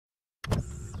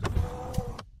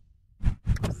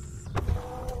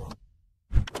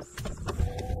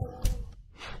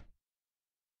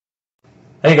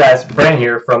Hey guys, Brandon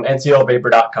here from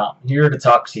nclvapor.com, here to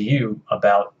talk to you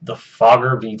about the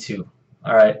Fogger V2.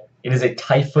 Alright, it is a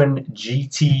Typhon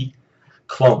GT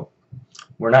clone.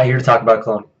 We're not here to talk about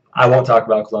cloning. I won't talk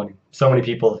about cloning. So many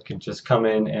people can just come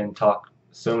in and talk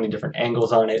so many different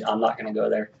angles on it. I'm not going to go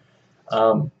there.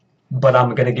 But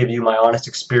I'm going to give you my honest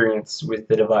experience with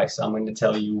the device. I'm going to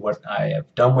tell you what I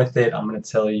have done with it. I'm going to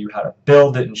tell you how to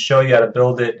build it and show you how to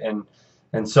build it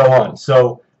and so on.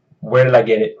 So where did I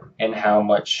get it and how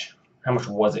much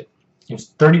was it? It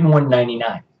was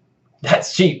 $31.99.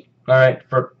 That's cheap. All right,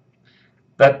 for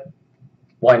that,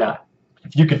 why not?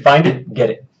 If you could find it, get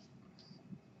it.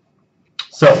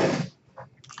 So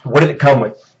what did it come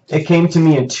with? It came to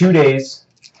me in 2 days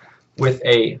with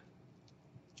a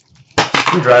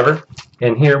screwdriver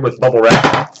in here with bubble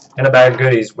wrap and a bag of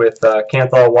goodies with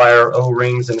Kanthal wire,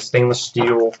 O-rings, and a stainless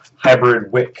steel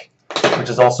hybrid wick,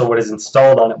 which is also what is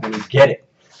installed on it when you get it.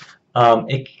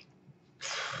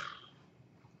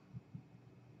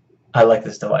 I like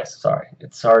this device. Sorry,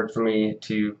 it's hard for me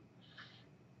to.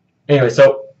 Anyway,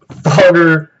 so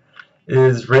Fogger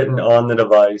is written on the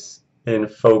device in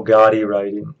Fogatti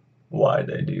writing. Why'd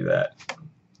they do that?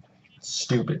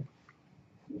 Stupid.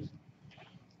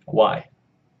 Why?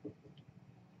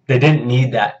 They didn't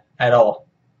need that at all.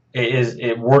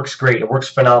 It works great. It works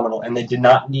phenomenal, and they did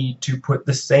not need to put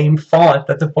the same font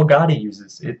that the Fogatti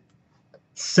uses. It's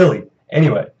silly.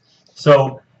 Anyway,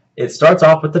 so it starts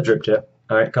off with the drip tip.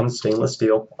 All right, comes stainless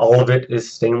steel. All of it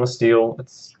is stainless steel.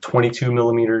 It's 22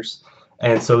 millimeters,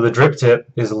 and so the drip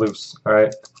tip is loose. All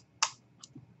right,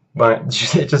 but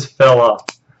it just fell off.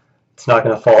 It's not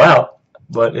going to fall out,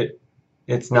 but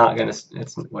it's not going to.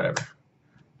 It's whatever.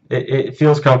 It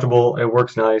feels comfortable. It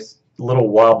works nice. A little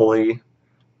wobbly.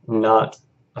 Not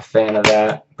a fan of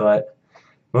that. But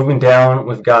moving down,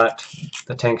 we've got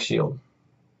the tank shield.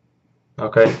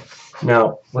 Okay,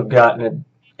 now we've got an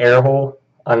air hole.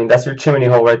 I mean, that's your chimney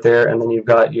hole right there, and then you've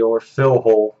got your fill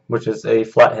hole, which is a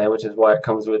flathead, which is why it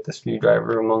comes with the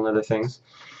screwdriver, among other things.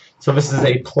 So this is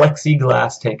a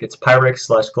plexiglass tank. It's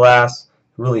pyrex/glass,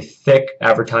 really thick,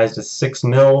 advertised as 6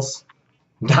 mils.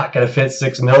 Not going to fit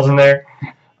 6 mils in there.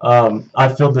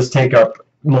 I've filled this tank up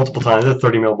multiple times. It's a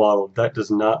 30 ml bottle. That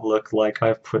does not look like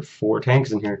I've put 4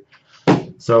 tanks in here.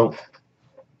 So,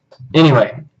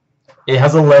 anyway, it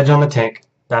has a ledge on the tank.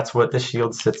 That's what the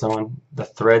shield sits on. The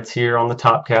threads here on the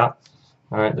top cap.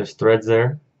 Alright, there's threads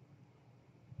there.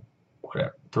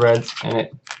 Whatever. Threads, and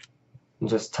it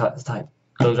just tight.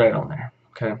 Goes right on there.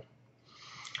 Okay.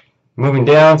 Moving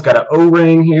down, it's got an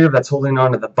O-ring here that's holding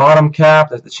on to the bottom cap.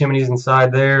 There's the chimneys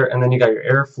inside there. And then you got your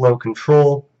airflow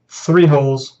control. 3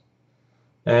 holes.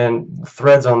 And the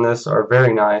threads on this are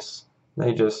very nice.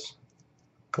 They just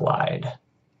glide.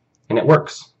 And it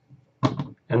works.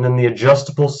 And then the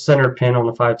adjustable center pin on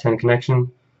the 510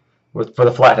 connection for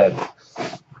the flathead.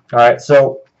 Alright,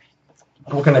 so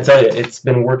what can I tell you? It's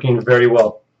been working very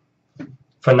well.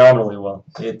 Phenomenally well.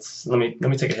 Let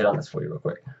me take a hit on this for you real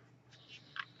quick.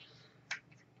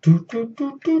 What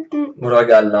do I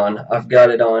got it on? I've got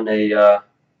it on a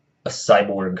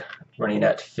Cyborg running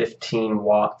at 15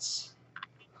 watts.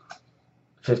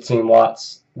 15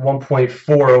 watts,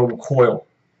 1.4 ohm coil.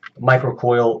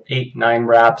 Microcoil, 8-9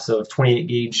 wraps of 28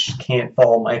 gauge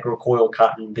Kanthal microcoil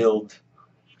cotton build.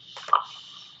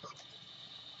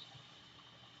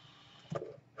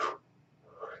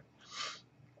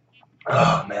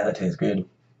 Oh man, that tastes good.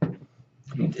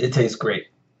 It tastes great.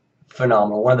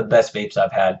 Phenomenal. One of the best vapes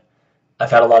I've had. I've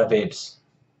had a lot of vapes.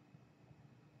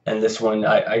 And this one,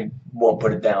 I won't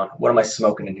put it down. What am I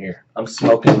smoking in here? I'm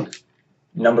smoking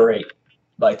number 8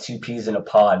 by 2 Peas in a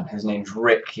Pod. His name's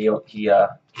Rick.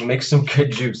 He makes some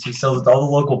good juice. He sells at all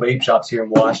the local vape shops here in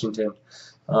Washington.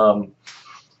 I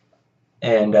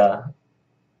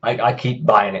keep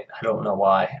buying it. I don't know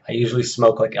why. I usually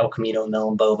smoke like El Camino,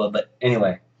 Melon Boba, but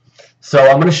anyway. So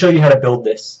I'm going to show you how to build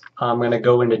this. I'm going to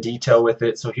go into detail with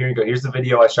it. So here you go. Here's the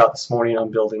video I shot this morning on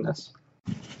building this.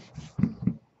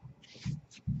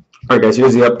 Alright guys,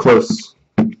 here's the up close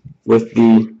with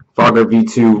the Fogger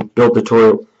V2 build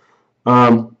tutorial.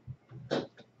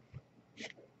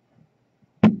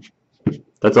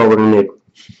 That's all we're going to need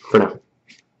for now.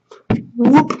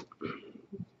 Whoop.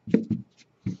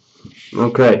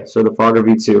 Okay, so the Fogger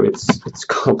V2, it's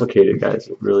complicated, guys.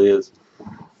 It really is.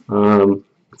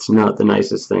 It's not the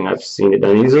nicest thing. I've seen it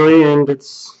done easily, and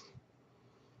it's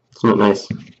not nice.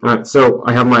 Alright, so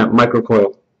I have my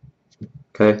microcoil.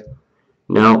 Okay.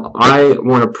 Now, I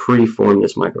want to preform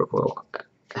this microcoil.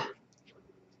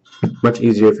 Much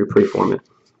easier if you preform it.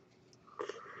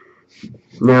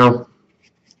 Now,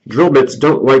 drill bits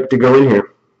don't like to go in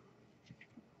here.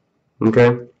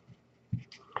 Okay?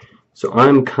 So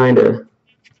I'm kind of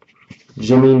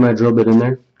jimmying my drill bit in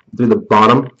there through the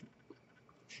bottom,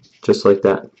 just like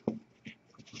that.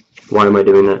 Why am I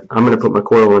doing that? I'm going to put my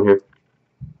coil in here.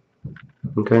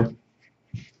 Okay.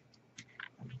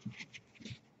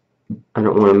 I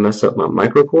don't want to mess up my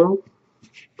microcoil.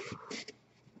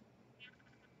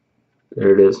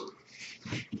 There it is.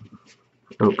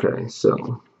 Okay, so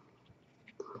I'm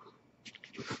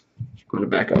going to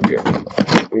back up here.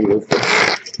 Remove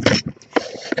this.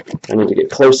 I need to get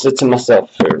closer to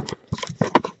myself here.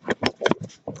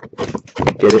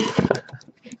 Get it?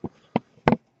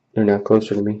 They're now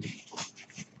closer to me.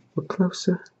 We're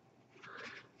closer.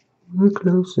 We're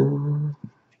closer.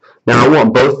 Now I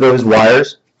want both those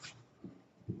wires.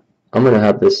 I'm going to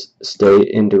have this stay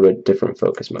into a different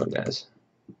focus mode, guys.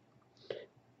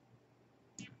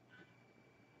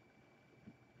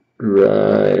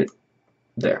 Right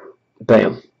there.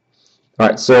 Bam.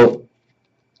 Alright, so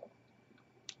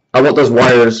I want those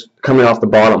wires coming off the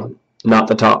bottom, not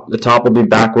the top. The top will be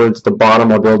backwards. The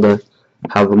bottom I'll be able to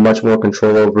have much more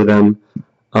control over them.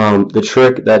 The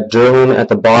trick, that drilling at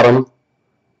the bottom,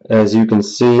 as you can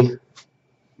see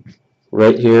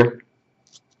right here,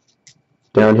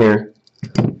 down here,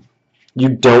 you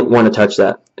don't want to touch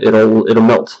that. It'll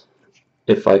melt.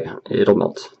 It'll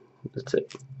melt. That's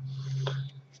it.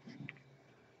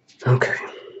 Okay.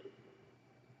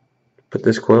 Put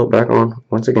this coil back on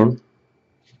once again.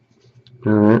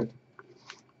 Alright.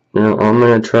 Now I'm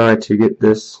going to try to get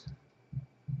this.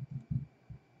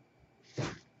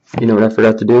 You know what I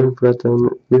forgot to do? I forgot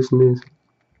to loosen these.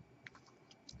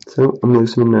 So I'm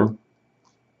loosening now.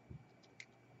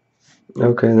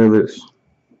 Okay, they're loose.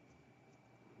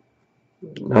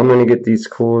 I'm going to get these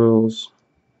coils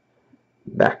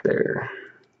back there.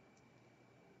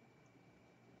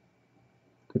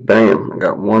 Bam, I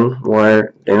got one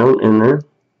wire down in there.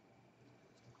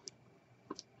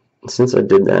 Since I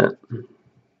did that, I'm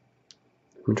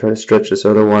going to try to stretch this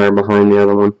other wire behind the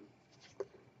other one.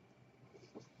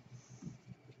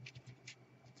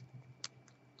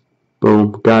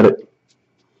 Boom, got it.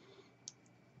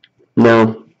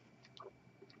 Now,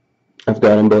 I've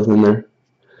got them both in there.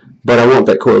 But I want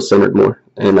that coil centered more,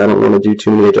 and I don't want to do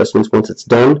too many adjustments once it's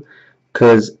done,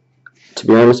 because, to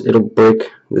be honest, it'll break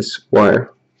this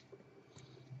wire.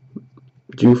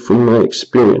 Due from my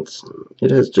experience,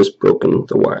 it has just broken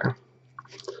the wire.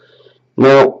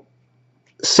 Now,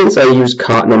 since I use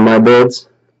cotton on my builds,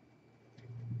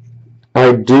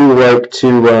 I do like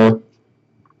to,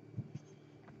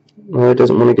 well, it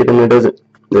doesn't want to get in there, does it?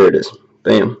 There it is.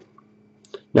 Bam.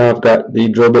 Now I've got the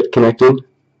drill bit connected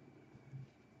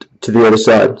to the other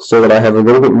side, so that I have a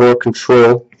little bit more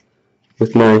control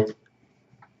with my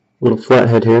little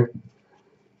flathead here.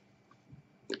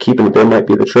 Keeping it there might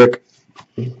be the trick.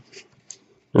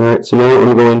 Alright, so now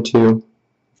I'm going to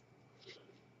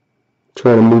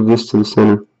try to move this to the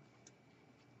center.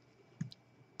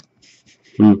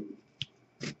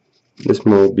 This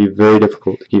one will be very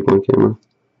difficult to keep on camera,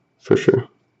 for sure.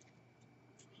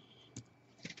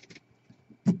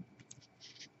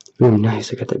 Oh,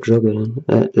 nice, I got that drill bit in.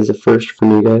 That is a first for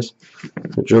me, guys.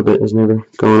 The drill bit has never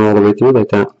gone all the way through like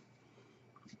that.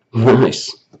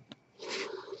 Nice.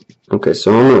 Okay,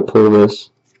 so I'm going to pull this.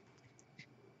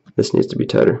 This needs to be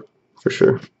tighter, for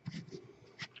sure.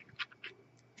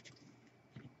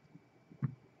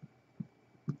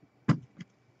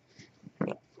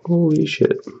 Holy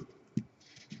shit.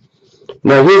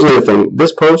 Now here's another thing.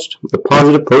 This post, the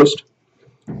positive post,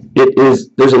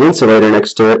 there's an insulator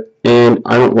next to it, and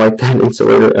I don't like that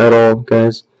insulator at all,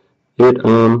 guys. It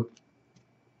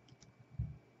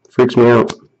freaks me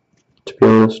out, to be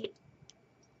honest.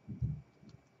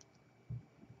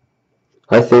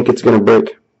 I think it's gonna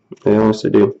break. I honestly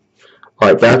do.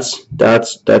 Alright, that's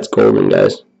golden,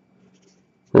 guys.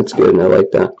 That's good, and I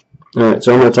like that. Alright,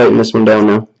 so I'm gonna tighten this one down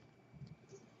now.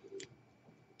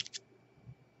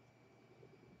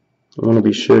 I want to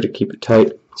be sure to keep it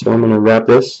tight, so I'm going to wrap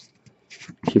this,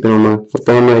 keep it on my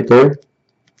thumb right there,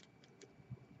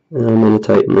 and I'm going to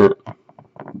tighten that.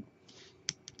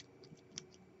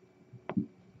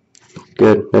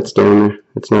 Good, that's down there,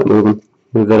 it's not moving.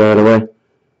 Move that out of the way.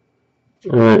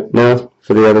 Alright, now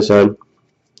for the other side.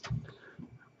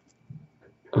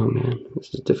 Oh man,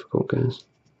 this is difficult, guys.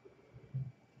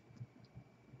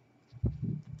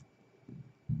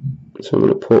 So I'm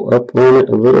going to pull up on it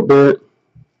a little bit.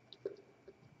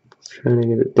 Trying to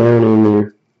get it down in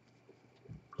there.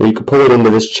 And you can pull it into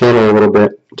this channel a little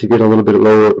bit to get a little bit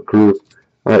lower of a groove.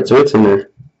 Alright, so it's in there.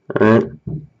 Alright.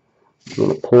 I'm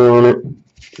going to pull on it,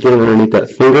 get it underneath that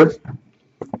finger.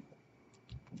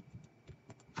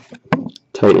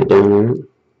 Tighten it down, alright.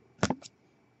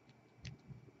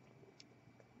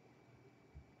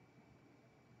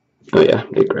 Oh yeah,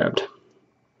 it grabbed.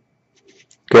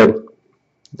 Good.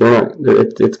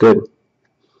 It's good.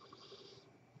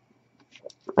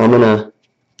 I'm gonna,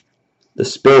 the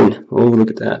spin. Oh, look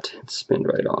at that. It spinned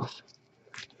right off.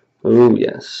 Oh,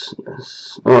 yes,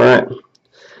 yes. All right.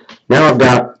 Now I've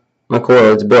got my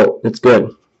coil. It's built. It's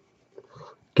good.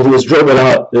 Can you just drill it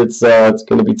out? It's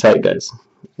going to be tight, guys.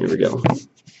 Here we go.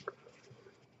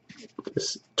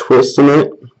 Just twisting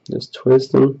it. Just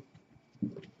twisting.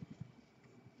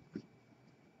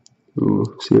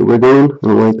 Ooh, see what we're doing? I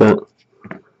don't like that.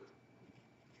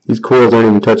 These coils aren't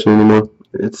even touching anymore.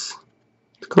 It's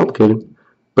complicated.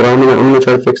 But I'm gonna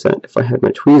try to fix that. If I had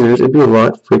my tweezers, it'd be a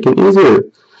lot freaking easier.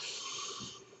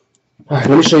 Alright,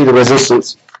 let me show you the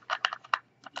resistance.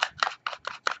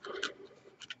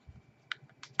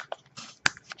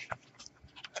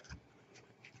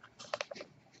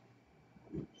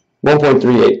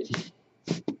 .38.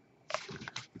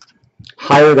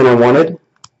 Higher than I wanted,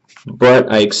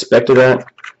 but I expected that.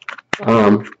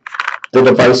 The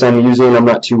device I'm using, I'm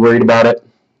not too worried about it.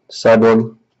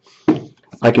 Cyborg.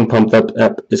 I can pump that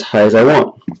up as high as I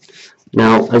want.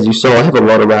 Now, as you saw, I have a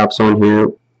lot of wraps on here.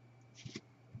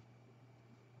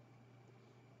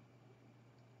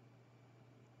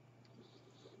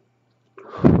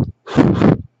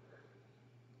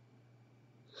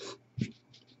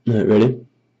 Alright, ready?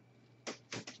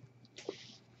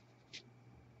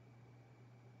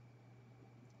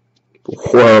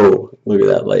 Whoa, look at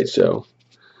that light show.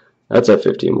 That's at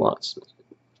 15 watts.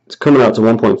 It's coming out to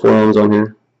 1.4 ohms on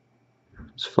here.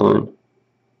 It's fine.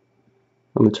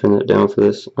 I'm going to turn that down for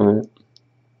this. Alright.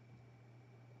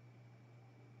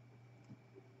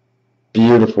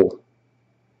 Beautiful.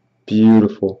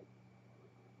 Beautiful.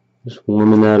 Just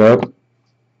warming that up.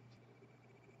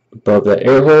 Above that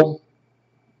air hole.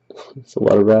 It's a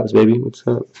lot of wraps, baby. What's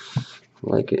up? I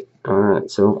like it.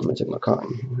 Alright, so I'm going to take my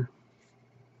cotton here.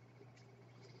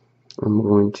 I'm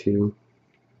going to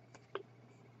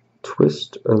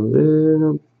twist a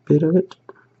little bit of it.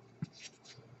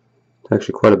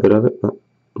 Actually, quite a bit of it, but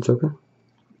it's okay.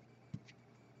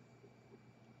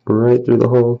 Right through the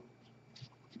hole.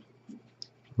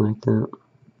 Like that.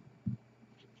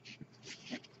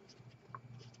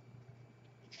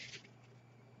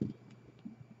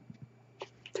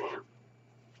 Damn.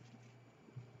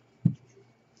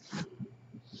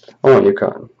 I want your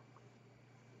cotton.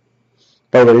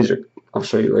 By the way, these are, I'll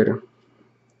show you later.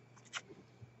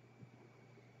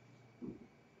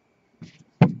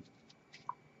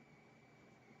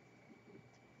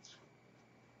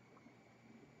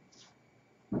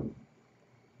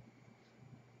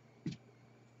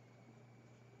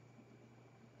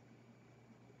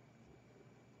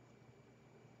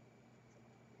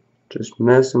 Just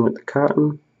messing with the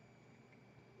cotton.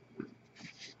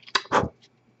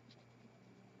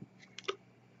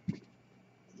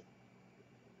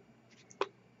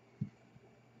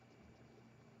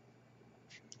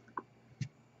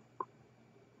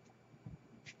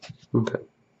 Okay.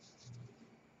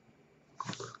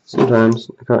 Sometimes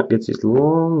the cotton gets these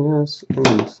long ass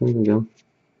ends. There we go.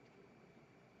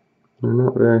 They're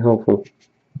not very helpful.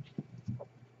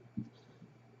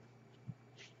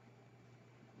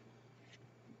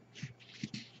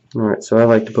 Alright, so I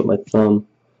like to put my thumb,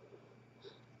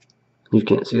 you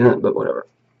can't see that, but whatever,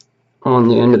 on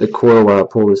the end of the coil while I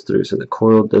pull this through so the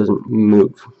coil doesn't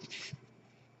move.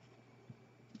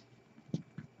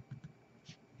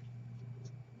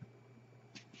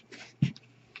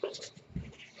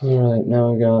 Alright,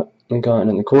 now we got the cotton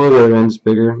and the coil. The other end's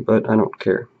bigger, but I don't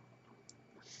care.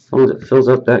 As long as it fills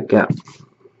up that gap.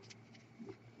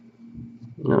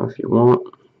 Now if you want,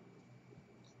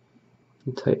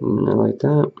 tighten it like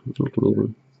that. You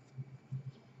can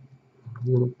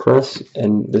even press,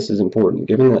 and this is important.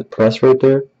 Giving that press right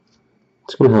there,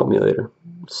 it's going to help me later.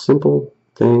 Simple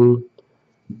thing,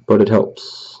 but it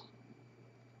helps.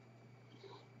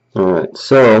 Alright,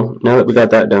 so now that we got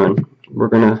that done, we're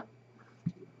going to,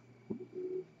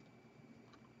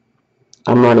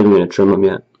 I'm not even going to trim them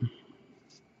yet.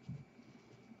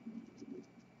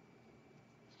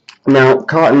 Now,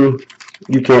 cotton,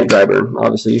 you can't dry burn.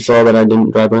 Obviously, you saw that I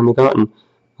didn't dry burn the cotton.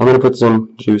 I'm going to put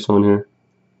some juice on here.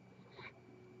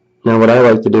 Now, what I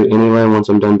like to do anyway, once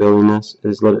I'm done building this,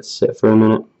 is let it sit for a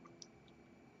minute.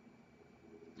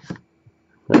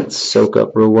 Let it soak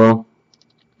up real well.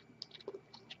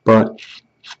 But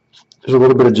there's a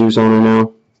little bit of juice on there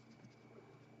now.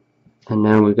 And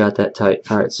now we've got that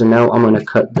tight. Alright, so now I'm going to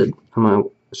cut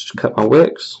just cut my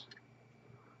wicks.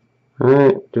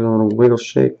 Alright, do a little wiggle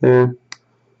shake there.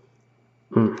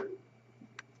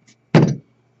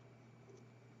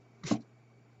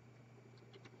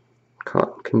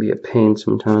 Cotton can be a pain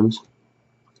sometimes.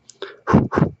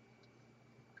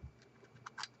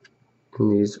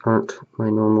 These aren't my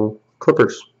normal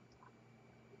clippers.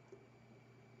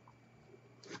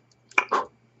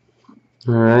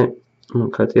 Alright, I'm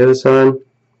going to cut the other side.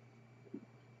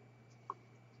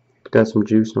 Got some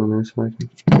juice on there so I can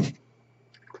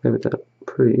play with that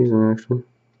pretty easily actually.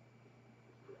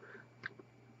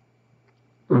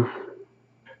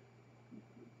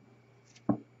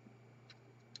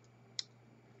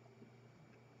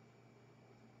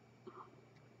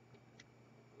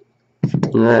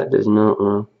 That does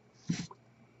not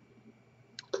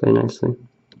play nicely.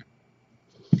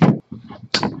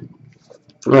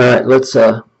 Alright, let's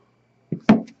the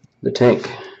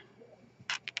tank.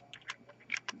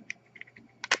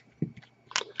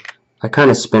 I kind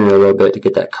of spin it a little bit to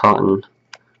get that cotton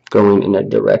going in that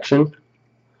direction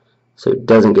so it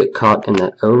doesn't get caught in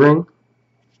that O-ring,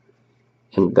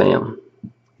 and bam,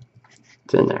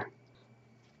 it's in there.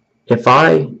 If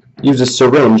I use a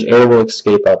syringe, air will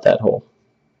escape out that hole.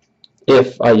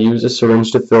 If I use a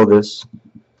syringe to fill this,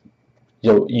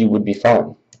 you would be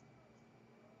fine.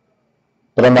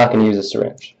 But I'm not going to use a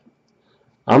syringe.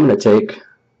 I'm going to take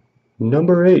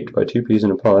number 8 by 2 peas in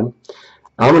a pod.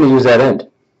 I'm going to use that end.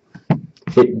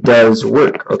 It does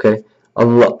work, okay?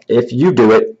 If you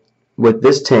do it with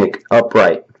this tank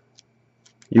upright,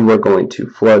 you are going to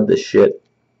flood the shit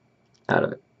out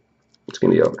of it. It's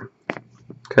going to be over.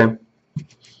 Okay?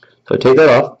 So take that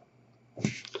off.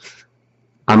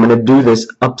 I'm going to do this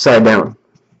upside down.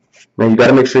 Now you got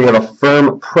to make sure you have a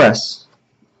firm press.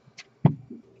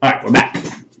 Alright, we're back.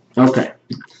 Okay.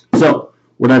 So,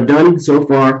 what I've done so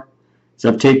far is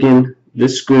I've taken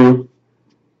this screw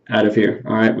out of here.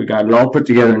 Alright, we got it all put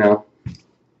together now.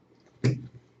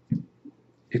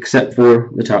 Except for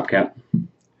the top cap.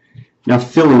 Now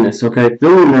filling this, okay?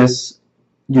 Filling this,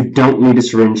 you don't need a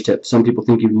syringe tip. Some people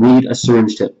think you need a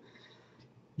syringe tip.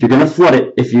 You're going to flood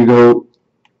it if you go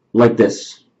like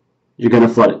this. You're going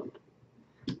to flood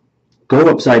it. Go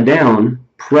upside down,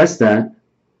 press that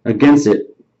against it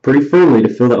pretty firmly to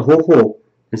fill that whole hole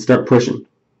and start pushing.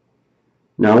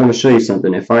 Now I want to show you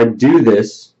something. If I do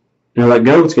this and I let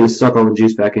go, it's going to suck all the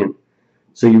juice back in.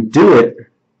 So you do it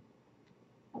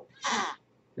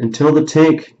until the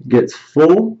tank gets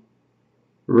full.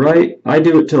 Right, I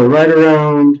do it till right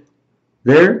around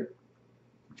there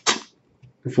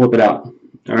and flip it out.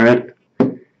 Alright,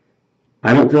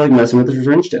 I don't feel like messing with the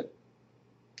syringe tip.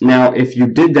 Now if you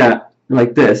did that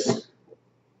like this,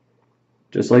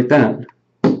 just like that,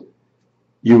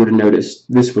 you would have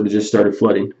noticed this would have just started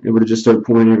flooding. It would have just started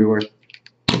pouring everywhere.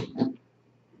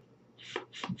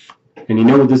 And you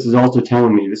know what this is also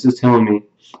telling me? This is telling me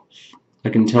I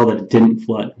can tell that it didn't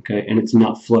flood, okay, and it's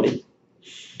not flooding.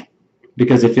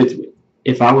 Because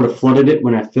if I would have flooded it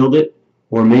when I filled it,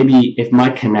 or maybe if my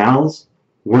canals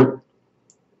weren't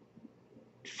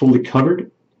fully covered,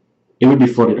 it would be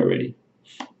flooded already.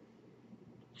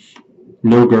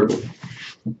 No gurgle.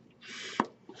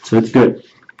 So it's good.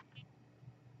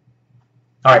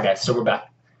 Alright guys, so we're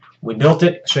back. We built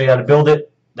it, show you how to build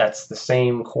it. That's the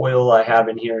same coil I have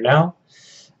in here now.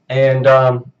 And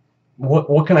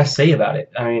what can I say about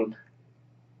it? I mean,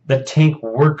 the tank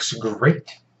works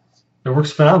great. It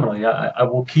works phenomenally. I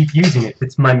will keep using it.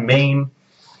 It's my main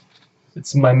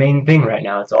thing right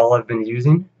now. It's all I've been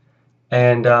using.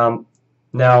 And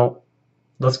now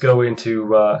let's go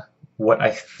into what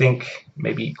I think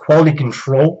maybe quality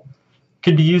control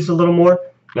could be used a little more.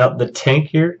 Now the tank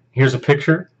here, here's a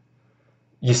picture.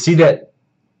 You see that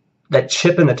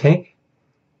chip in the tank?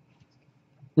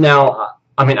 Now,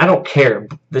 I mean, I don't care.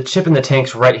 The chip in the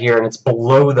tank's right here, and it's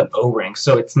below the O-ring,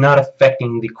 so it's not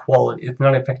affecting the quality. It's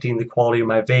not affecting the quality of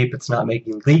my vape. It's not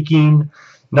making leaking,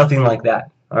 nothing like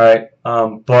that. All right,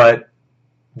 but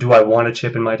do I want a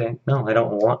chip in my tank? No, I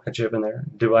don't want a chip in there.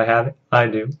 Do I have it? I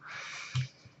do.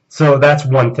 So that's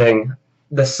one thing.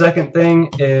 The second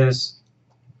thing is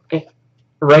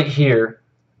right here.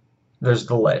 There's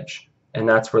the ledge, and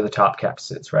that's where the top cap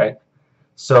sits, right?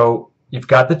 So you've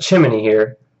got the chimney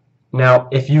here. Now,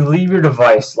 if you leave your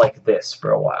device like this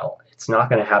for a while, it's not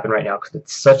going to happen right now because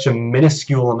it's such a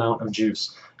minuscule amount of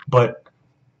juice, but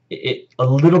it a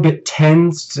little bit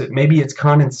tends to, maybe it's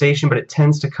condensation, but it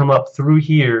tends to come up through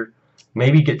here,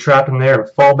 maybe get trapped in there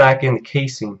and fall back in the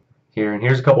casing here. And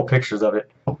here's a couple pictures of it.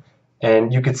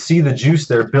 And you could see the juice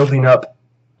there building up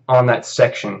on that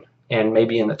section and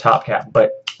maybe in the top cap,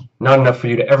 but not enough for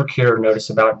you to ever care or notice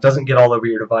about. It doesn't get all over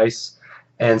your device.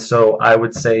 And so I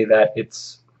would say that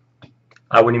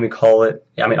I wouldn't even call it,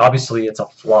 I mean, obviously it's a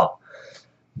flaw,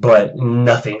 but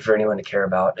nothing for anyone to care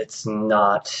about. It's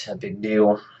not a big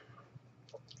deal.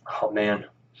 Oh, man.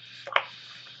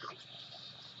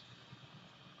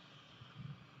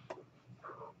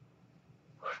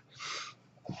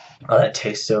 Oh, that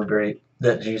tastes so great.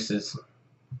 That juice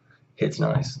hits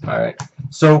nice. All right.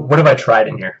 So what have I tried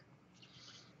in here?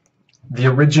 The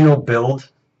original build,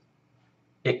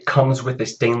 it comes with a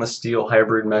stainless steel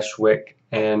hybrid mesh wick,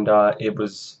 and it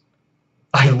was.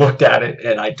 I looked at it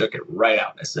and I took it right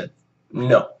out. I said,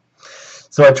 no.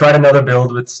 So I tried another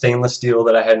build with stainless steel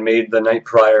that I had made the night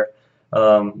prior,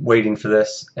 waiting for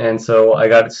this. And so I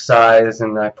got its size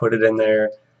and I put it in there,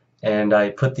 and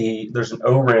I put there's an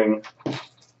O-ring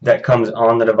that comes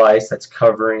on the device that's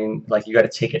covering, like you got to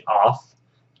take it off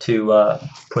to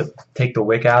take the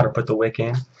wick out or put the wick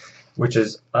in, which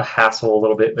is a hassle a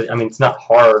little bit, but I mean it's not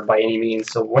hard by any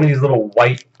means. So one of these little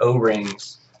white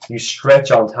O-rings, you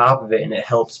stretch on top of it and it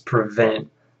helps prevent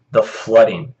the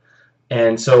flooding.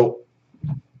 And so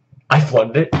I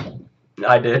flooded it.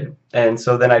 I did. And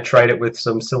so then I tried it with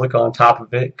some silica on top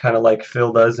of it, kind of like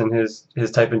Phil does in his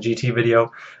Type in GT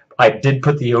video. I did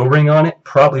put the O-ring on it.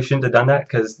 Probably shouldn't have done that,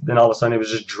 because then all of a sudden it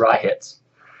was just dry hits.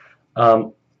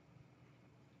 And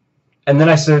then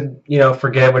I said, you know,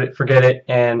 forget it,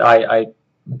 and I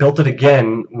built it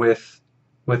again with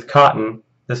cotton.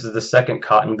 This is the second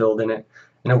cotton build in it,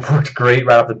 and it worked great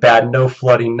right off the bat. No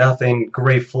flooding, nothing.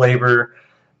 Great flavor.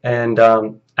 And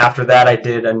after that, I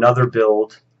did another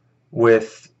build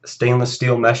with stainless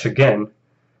steel mesh again,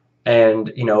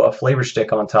 and you know, a flavor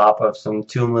stick on top of some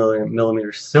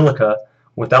 2mm silica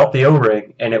without the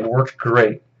O-ring, and it worked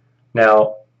great.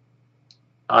 Now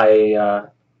I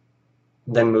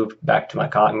then moved back to my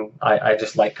cotton. I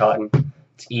just like cotton.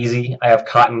 It's easy. I have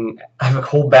cotton. I have a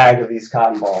whole bag of these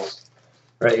cotton balls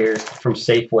right here from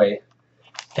Safeway,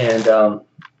 and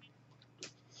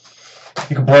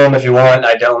you can blow them if you want.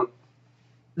 I don't.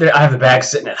 I have a bag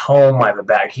sitting at home. I have a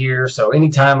bag here, so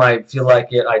anytime I feel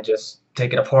like it, I just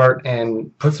take it apart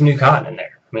and put some new cotton in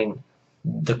there. I mean,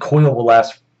 the coil will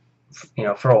last, you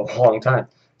know, for a long time.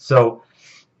 So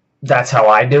that's how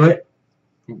I do it,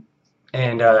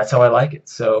 and that's how I like it.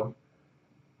 So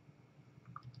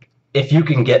if you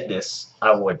can get this,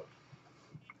 I would.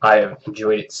 I have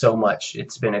enjoyed it so much.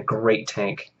 It's been a great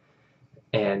tank,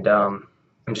 and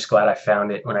I'm just glad I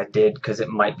found it when I did, because it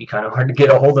might be kind of hard to get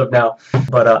a hold of now.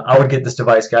 But I would get this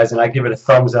device, guys, and I give it a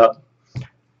thumbs up.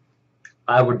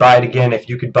 I would buy it again. If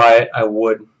you could buy it, I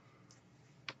would.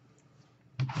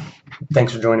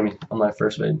 Thanks for joining me on my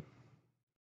first vid.